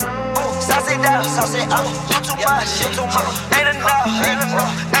sauce it up, you too much, ain't enough, ain't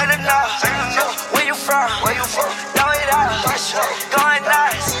enough. Where you from? Throw it out, going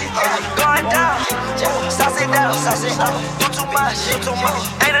nuts, going down. Sauce it up, you too much, ain't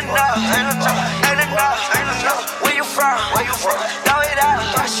enough, ain't enough. Where you from? Throw it out,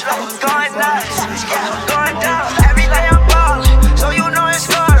 going nuts, going down. Every day I'm ballin', so you know it's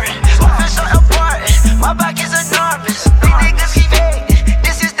scoring. My fish so important, my back is enormous. These niggas keep hating,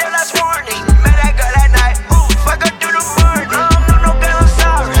 this is their last warning. Met that girl that night, fuck her through the morning. No, girl, I'm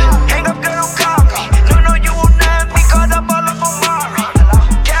sorry. Hang up, girl, don't call me. No, you will not be caught up all up on Mari.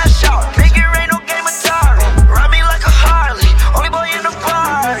 Cash out, make it rain, no game Atari. Ride me like a Harley, only boy in the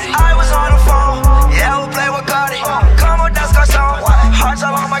party. I was on the phone, yeah, I would play with Cardi. Come on, that's Garcon, hearts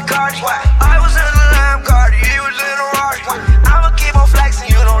all on my Cardi. I was in the Lamb Cardi, he was in a Rari. I'ma keep on flexing,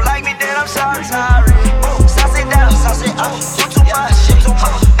 you don't like me, then I'm sorry. Sauce it up, you too much,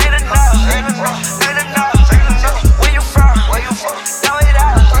 ain't enough. Where you from? Throw it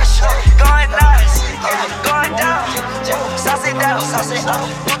out, going nuts, going down. Sauce it up,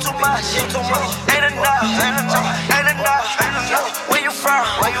 you too much, ain't enough. Where you from?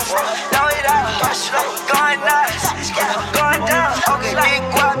 Throw it out, going nuts, going down. Okay, big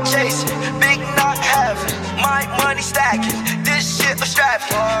guap chasing, big knock having, my money stacking. This shit was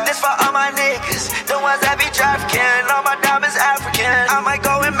strapping. This for all my niggas, the ones that be trafficking. All my diamonds African. I might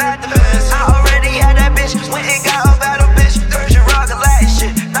go and mad the best. I already had that bitch, went and got a battle bitch. Persian rock a Latin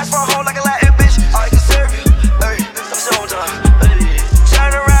shit, nice for a hoe like a Latin bitch. I can serve you, hey, I'm so done.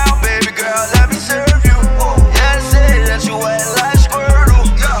 Turn around, baby girl, let me serve you. Yeah, they say that you wet like Squirtle.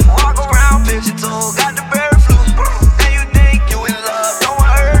 Walk around, picture tool, got the bird flu. And you think you in love, don't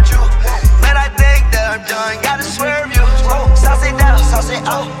wanna hurt you. Man, I think that I'm done, gotta swerve you. Sauce it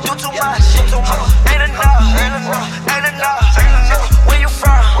up, you too much, ain't enough.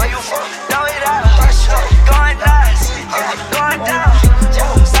 Where you from? Throw it out, going nuts, going down.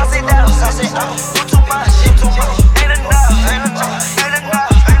 Sauce it up, you too much, ain't enough.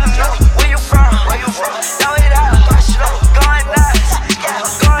 Where you from? Throw it out, going nuts,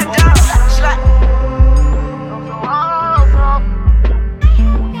 going down.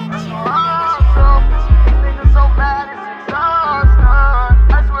 Niggas so bad, it's exhausting.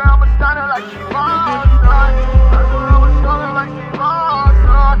 I swear I'm a stunner like she was. I swear I'm a stunner like she was.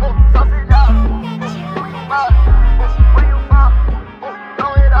 Sauce it up, where you from?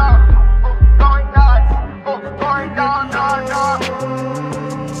 Throw it up, going nuts, going down.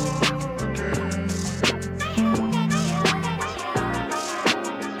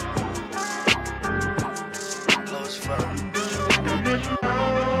 Close friend.